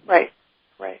 Right.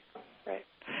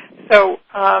 So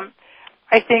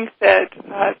I think that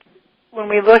when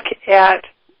we look at,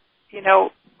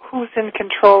 who's in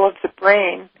control of the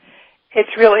brain,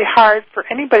 it's really hard for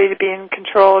anybody to be in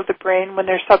control of the brain when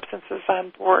there's substances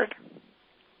on board.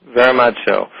 Very much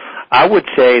so. I would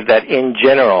say that in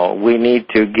general, we need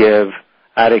to give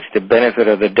addicts the benefit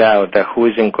of the doubt that who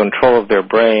is in control of their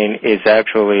brain is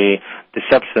actually the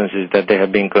substances that they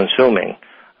have been consuming,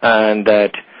 and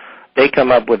that they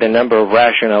come up with a number of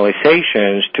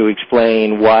rationalizations to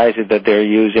explain why is it that they're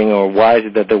using or why is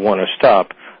it that they want to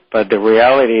stop. But the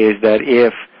reality is that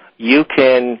if you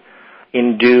can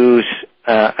induce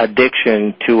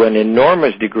addiction to an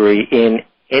enormous degree in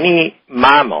any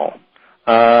mammal,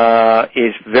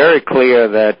 it's very clear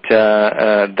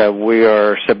that we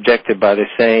are subjected by the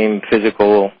same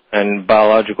physical and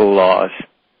biological laws.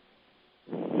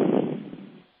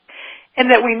 And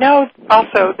that we know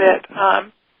also that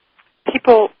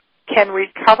people can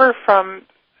recover from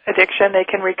addiction, they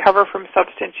can recover from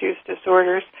substance use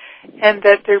disorders, and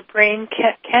that their brain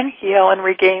can heal and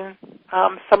regain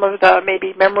some of the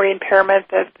maybe memory impairment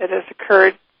that has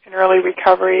occurred in early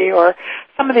recovery, or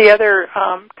some of the other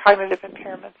cognitive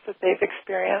impairments that they've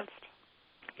experienced?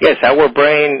 Yes, our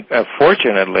brain,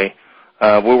 fortunately,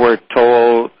 we were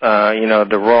told,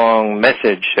 the wrong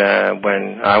message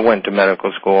when I went to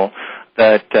medical school,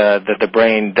 that the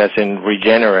brain doesn't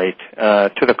regenerate.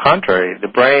 To the contrary, the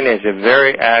brain is a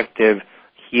very active,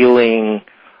 healing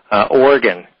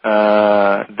organ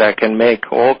that can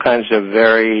make all kinds of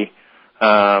very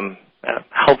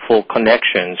helpful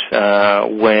connections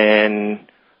when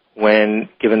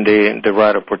given the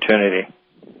right opportunity.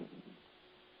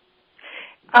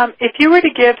 If you were to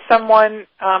give someone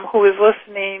who is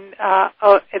listening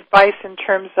advice in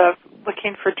terms of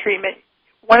looking for treatment,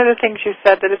 one of the things you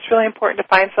said that it's really important to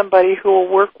find somebody who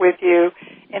will work with you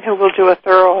and who will do a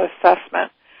thorough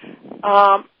assessment.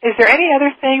 Is there any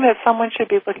other thing that someone should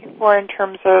be looking for in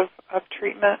terms of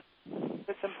treatment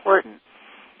that's important?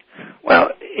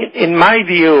 Well, in my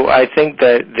view, I think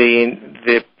that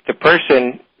the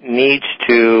person needs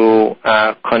to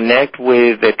connect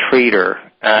with a treater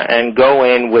and go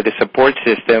in with a support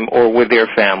system or with their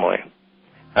family.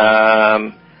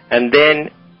 And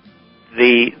then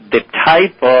the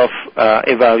type of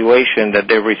evaluation that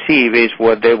they receive is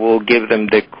what they will give them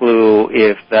the clue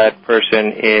if that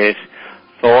person is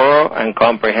thorough and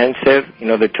comprehensive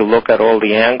in order to look at all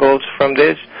the angles from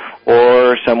this,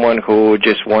 or someone who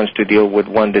just wants to deal with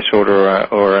one disorder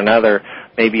or another,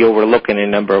 maybe overlooking a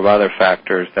number of other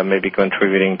factors that may be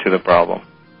contributing to the problem.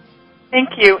 Thank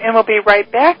you, and we'll be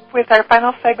right back with our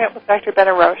final segment with Dr.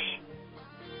 Benarroche.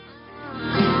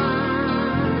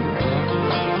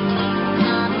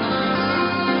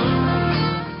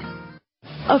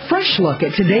 A fresh look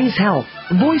at today's health.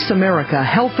 Voice America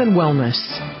Health and Wellness.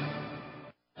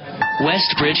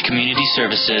 Westbridge Community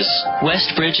Services.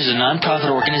 Westbridge is a nonprofit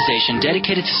organization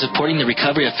dedicated to supporting the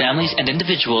recovery of families and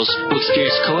individuals who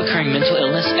experience co-occurring mental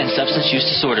illness and substance use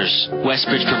disorders.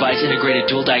 Westbridge provides integrated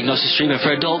dual diagnosis treatment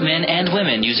for adult men and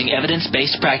women using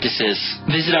evidence-based practices.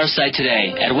 Visit our site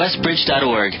today at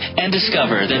westbridge.org and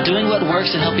discover that doing what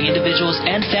works in helping individuals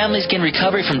and families gain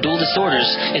recovery from dual disorders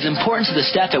is important to the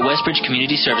staff at Westbridge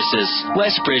Community Services.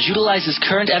 Westbridge utilizes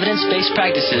current evidence-based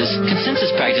practices,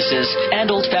 consensus practices, and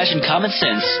old-fashioned common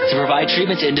sense to provide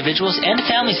treatment to individuals and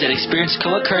families that experience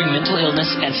co-occurring mental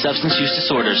illness and substance use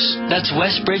disorders. That's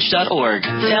westbridge.org,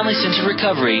 family-centered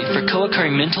recovery for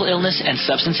co-occurring mental illness and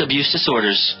substance abuse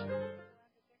disorders.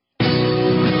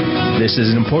 This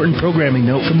is an important programming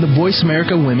note from the Voice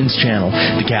America Women's Channel.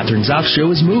 The Catherine Zox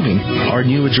Show is moving. Our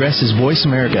new address is Voice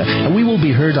America, and we will be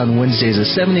heard on Wednesdays at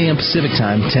 7 a.m. Pacific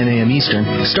Time, 10 a.m. Eastern,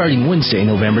 starting Wednesday,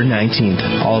 November 19th.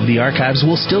 All of the archives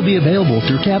will still be available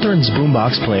through Catherine's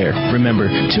Boombox Player.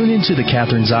 Remember, tune in to the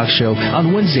Catherine Zox Show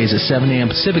on Wednesdays at 7 a.m.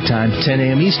 Pacific Time, 10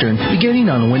 a.m. Eastern, beginning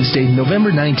on Wednesday,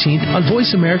 November 19th on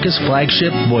Voice America's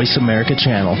flagship Voice America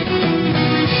channel.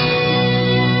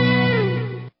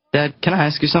 Dad, can I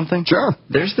ask you something? Sure.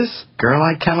 There's this girl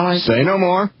I kind of like. Say no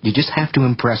more. You just have to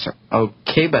impress her.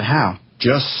 Okay, but how?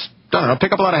 Just, I don't know,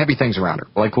 pick up a lot of heavy things around her.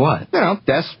 Like what? You know,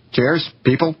 desks, chairs,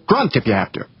 people. Grunt if you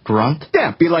have to. Grunt?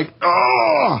 Yeah, be like,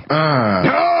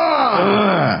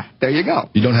 There you go.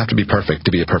 You don't have to be perfect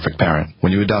to be a perfect parent.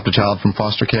 When you adopt a child from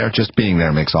foster care, just being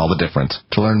there makes all the difference.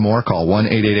 To learn more, call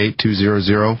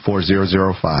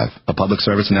 1-888-200-4005. A public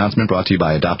service announcement brought to you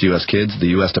by Adopt U.S. Kids, the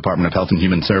U.S. Department of Health and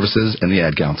Human Services, and the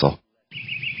Ad Council.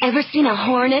 Ever seen a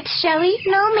hornet, Shelley?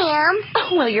 No, ma'am.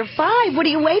 Oh, well, you're 5. What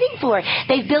are you waiting for?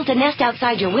 They've built a nest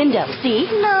outside your window, see?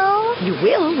 No. You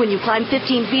will when you climb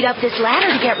 15 feet up this ladder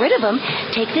to get rid of them.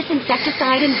 Take this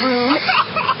insecticide and broom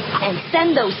and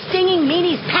send those stinging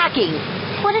meanies packing.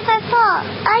 What if I fall?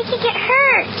 I could get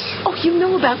hurt. Oh, you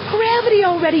know about gravity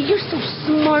already. You're so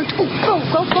smart. Oh, go.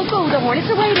 The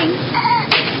hornets are waiting.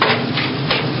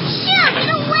 Shoot,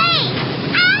 get away!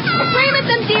 Scream at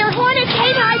them, dear. Hornets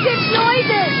hate high-pitched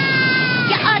noises.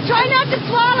 Try not to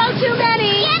swallow too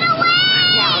many. Get away!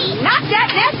 Now, knock that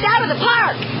nest out of the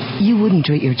park. You wouldn't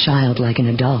treat your child like an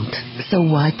adult, so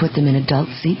why put them in adult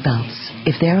seat belts?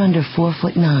 If they're under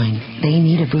 4'9", they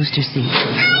need a booster seat.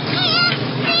 I can't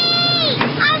see!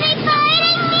 Are they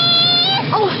biting me?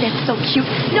 Oh, that's so cute.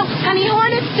 No, honey,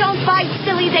 hornets don't bite,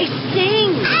 silly. They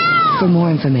sting. Ow! For more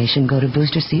information, go to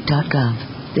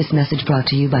boosterseat.gov. This message brought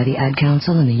to you by the Ad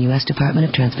Council and the U.S. Department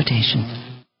of Transportation.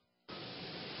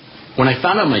 When I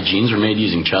found out my jeans were made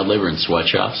using child labor in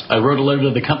sweatshops, I wrote a letter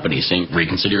to the company saying,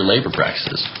 reconsider your labor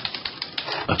practices.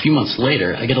 A few months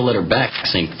later, I get a letter back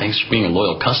saying, thanks for being a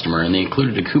loyal customer, and they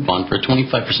included a coupon for a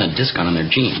 25% discount on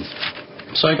their jeans.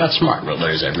 So I got smart, wrote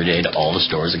letters every day to all the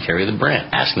stores that carry the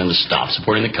brand, asking them to stop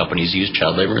supporting the companies who use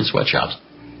child labor in sweatshops.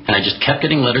 And I just kept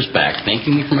getting letters back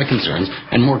thanking me for my concerns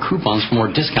and more coupons for more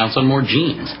discounts on more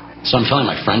jeans. So I'm telling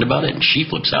my friend about it, and she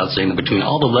flips out, saying that between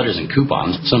all the letters and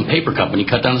coupons, some paper company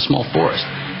cut down a small forest,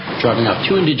 driving off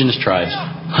 2 indigenous tribes,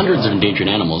 hundreds of endangered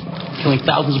animals, killing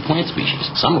thousands of plant species,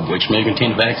 some of which may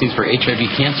contain vaccines for HIV,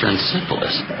 cancer, and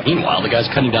syphilis. Meanwhile, the guys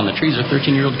cutting down the trees are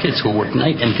 13-year-old kids who will work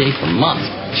night and day for months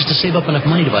just to save up enough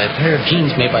money to buy a pair of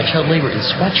jeans made by child labor in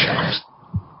sweatshops.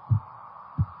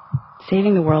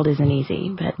 Saving the world isn't easy,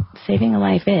 but saving a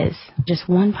life is. Just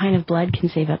 1 pint of blood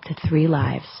can save up to 3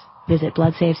 lives. Visit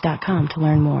bloodsaves.com to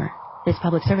learn more. This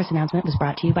public service announcement was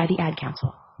brought to you by the Ad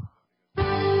Council.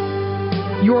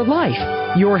 Your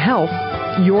life, your health,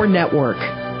 your network.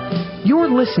 You're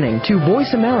listening to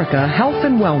Voice America Health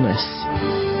and Wellness.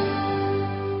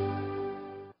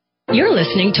 You're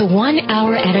listening to 1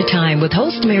 Hour at a Time with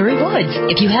host Mary Woods.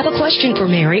 If you have a question for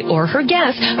Mary or her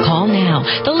guest, call now.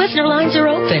 The listener lines are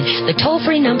open. The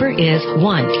toll-free number is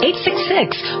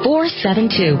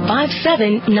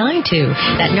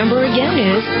 1-866-472-5792. That number again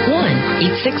is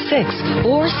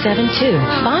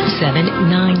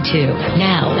 1-866-472-5792.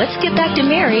 Now, let's get back to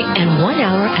Mary and 1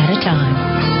 Hour at a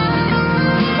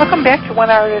Time. Welcome back to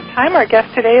 1 Hour at a Time. Our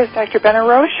guest today is Dr.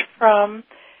 Benarroche from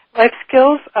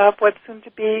Lifeskills of what's soon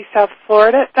to be South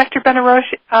Florida. Dr.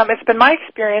 Benarroche, it's been my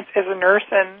experience as a nurse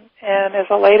and as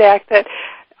a LADAC that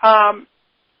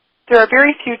there are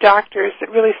very few doctors that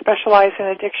really specialize in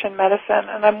addiction medicine,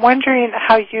 and I'm wondering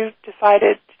how you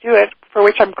decided to do it, for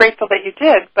which I'm grateful that you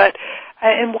did, but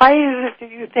and why is it do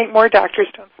you think more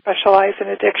doctors don't specialize in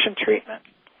addiction treatment?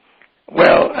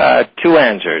 Well, 2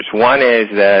 answers. One is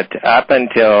that up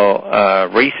until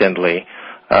recently,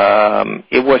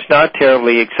 it was not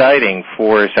terribly exciting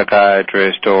for a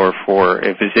psychiatrist or for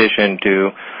a physician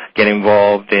to get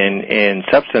involved in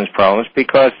substance problems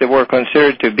because they were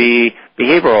considered to be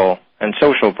behavioral and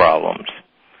social problems.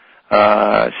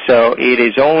 So it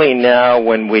is only now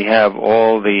when we have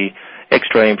all the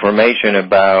extra information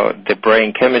about the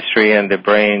brain chemistry and the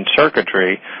brain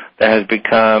circuitry that has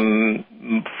become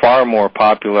far more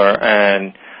popular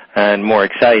and more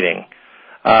exciting.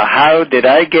 How did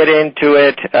I get into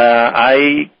it?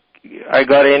 I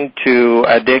got into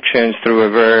addictions through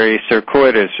a very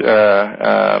circuitous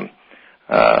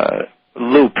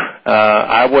loop.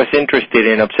 I was interested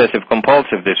in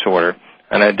obsessive-compulsive disorder,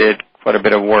 and I did quite a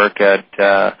bit of work at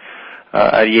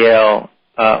Yale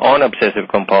on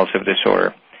obsessive-compulsive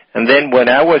disorder. And then when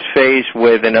I was faced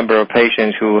with a number of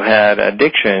patients who had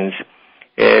addictions,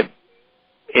 it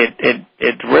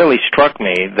really struck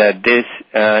me that these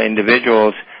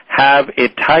individuals have a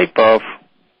type of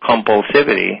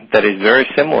compulsivity that is very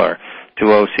similar to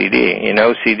OCD. In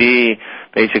OCD,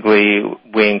 basically,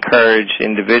 we encourage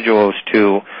individuals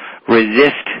to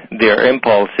resist their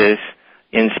impulses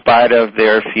in spite of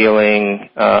their feeling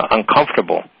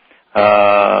uncomfortable.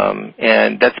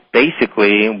 And that's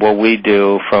basically what we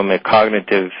do from a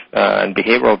cognitive and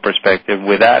behavioral perspective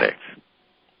with addicts.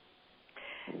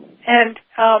 And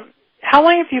how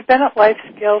long have you been at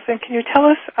Lifeskills, and can you tell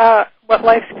us what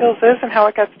Lifeskills is and how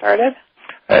it got started?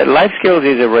 Lifeskills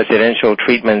is a residential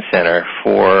treatment center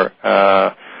for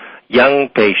young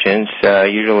patients,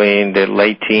 usually in the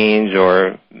late teens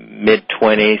or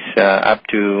mid-20s up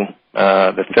to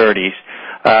the 30s,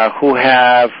 who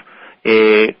have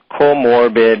a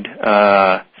comorbid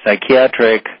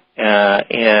psychiatric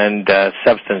and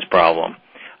substance problem.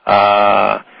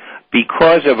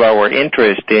 Because of our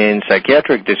interest in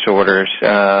psychiatric disorders,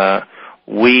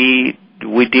 we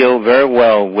deal very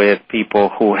well with people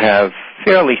who have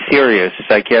fairly serious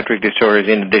psychiatric disorders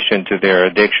in addition to their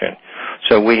addiction.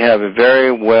 So we have a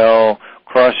very well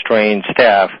cross-trained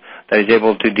staff that is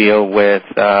able to deal with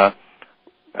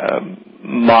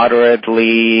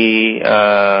moderately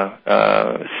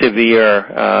severe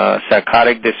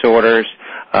psychotic disorders,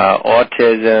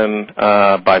 autism,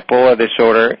 bipolar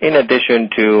disorder, in addition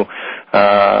to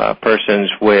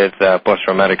persons with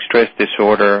post-traumatic stress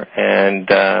disorder and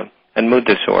mood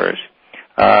disorders.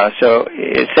 So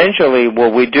essentially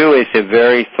what we do is a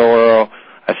very thorough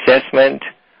assessment.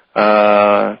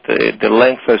 The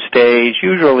length of stay is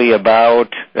usually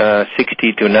about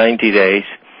 60 to 90 days.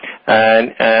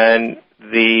 And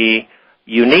the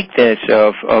uniqueness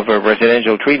of a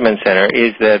residential treatment center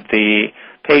is that the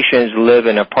patients live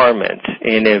in apartments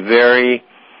in a very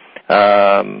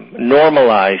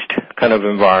normalized kind of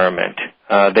environment.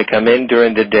 They come in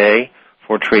during the day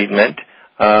for treatment,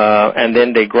 and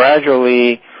then they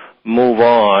gradually move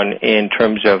on in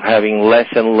terms of having less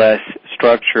and less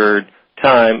structured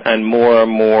time and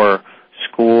more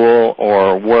school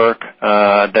or work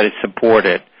that is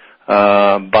supported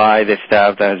by the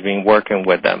staff that has been working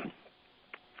with them.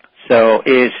 So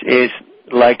it's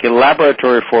like a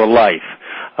laboratory for life.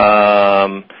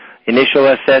 Initial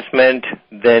assessment,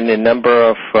 then a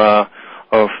number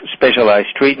of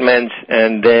specialized treatments,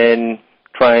 and then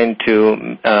trying to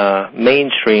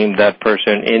mainstream that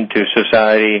person into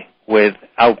society with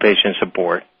outpatient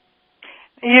support.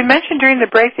 You mentioned during the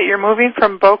break that you're moving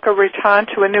from Boca Raton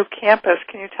to a new campus.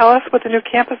 Can you tell us what the new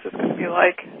campus is going to be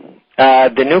like?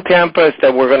 The new campus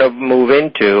that we're going to move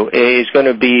into is going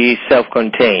to be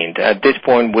self-contained. At this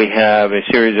point, we have a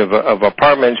series of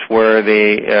apartments where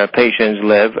the patients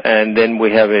live, and then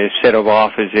we have a set of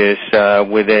offices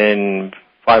within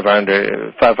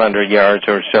 500 yards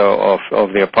or so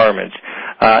of the apartments.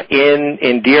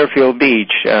 In Deerfield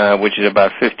Beach, which is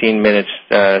about 15 minutes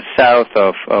south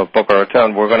of Boca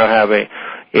Raton, we're going to have a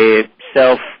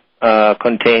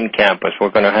self-contained campus.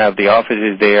 We're going to have the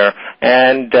offices there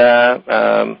and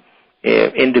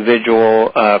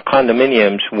individual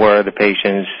condominiums where the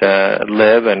patients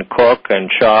live and cook and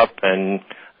shop and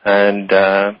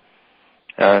try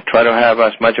to have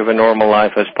as much of a normal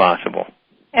life as possible.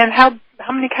 And how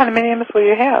many condominiums will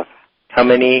you have? How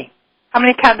many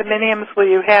condominiums will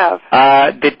you have?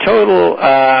 The total,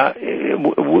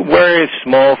 we're a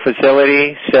small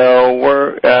facility, so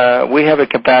we have a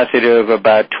capacity of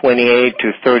about 28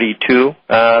 to 32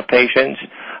 patients,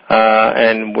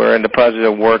 and we're in the process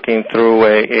of working through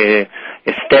a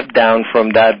step down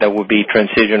from that would be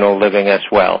transitional living as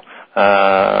well,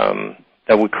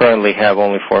 that we currently have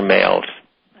only for males.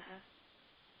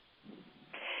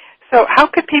 So how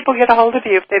could people get a hold of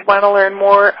you if they'd want to learn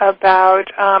more about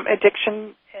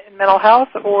addiction and mental health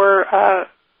or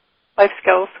life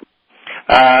skills?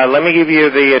 Let me give you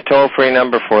the toll-free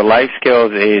number for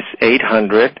Lifeskills is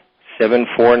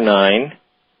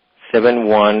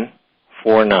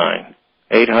 800-749-7149.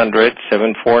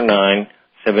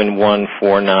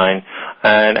 800-749-7149.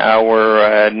 And our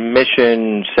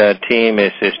admissions team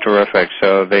is terrific,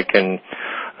 so they can,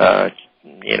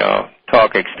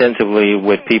 talk extensively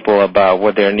with people about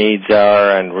what their needs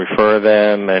are and refer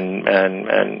them and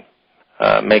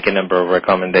make a number of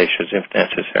recommendations if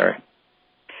necessary.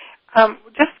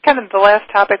 Just kind of the last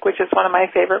topic, which is one of my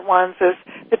favorite ones, is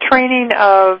the training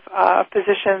of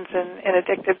physicians in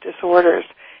addictive disorders.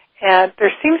 And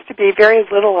there seems to be very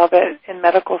little of it in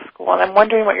medical school, and I'm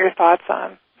wondering what your thoughts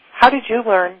on. How did you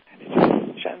learn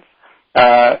addictions?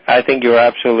 I think you're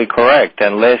absolutely correct.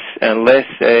 Unless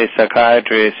a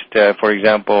psychiatrist, for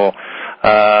example,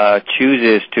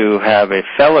 chooses to have a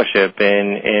fellowship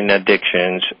in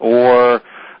addictions, or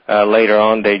later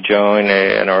on they join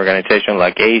an organization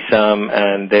like ASAM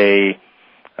and they,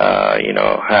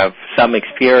 have some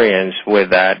experience with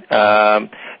that,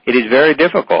 it is very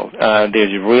difficult.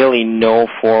 There's really no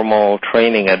formal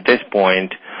training at this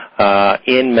point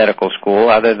in medical school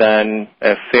other than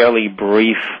a fairly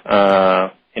brief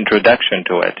introduction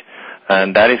to it.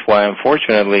 And that is why,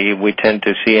 unfortunately, we tend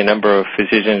to see a number of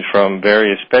physicians from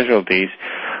various specialties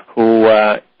who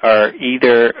are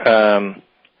either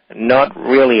not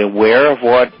really aware of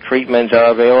what treatments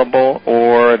are available,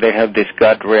 or they have this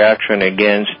gut reaction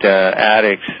against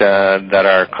addicts that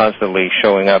are constantly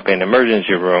showing up in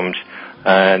emergency rooms,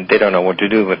 and they don't know what to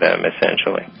do with them,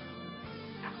 essentially.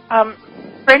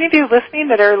 For any of you listening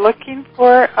that are looking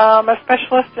for a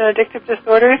specialist in addictive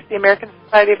disorders, the American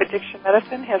Society of Addiction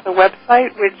Medicine has a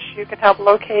website which you can help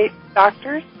locate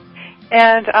doctors.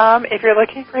 And if you're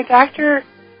looking for a doctor,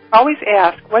 always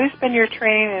ask, what has been your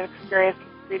training and experience in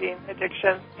treating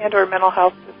addiction and or mental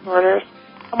health disorders?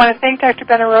 I want to thank Dr.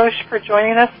 Benarroche for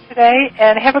joining us today,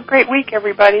 and have a great week,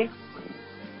 everybody.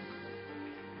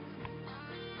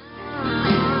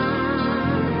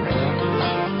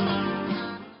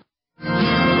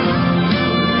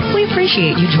 We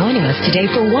appreciate you joining us today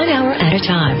for 1 hour at a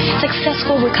time.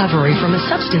 Successful recovery from a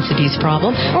substance abuse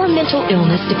problem or mental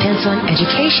illness depends on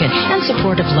education and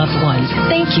support of loved ones.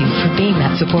 Thank you for being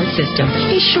that support system.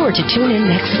 Be sure to tune in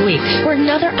next week for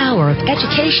another hour of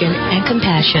education and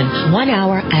compassion. 1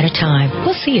 hour at a time.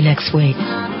 We'll see you next week.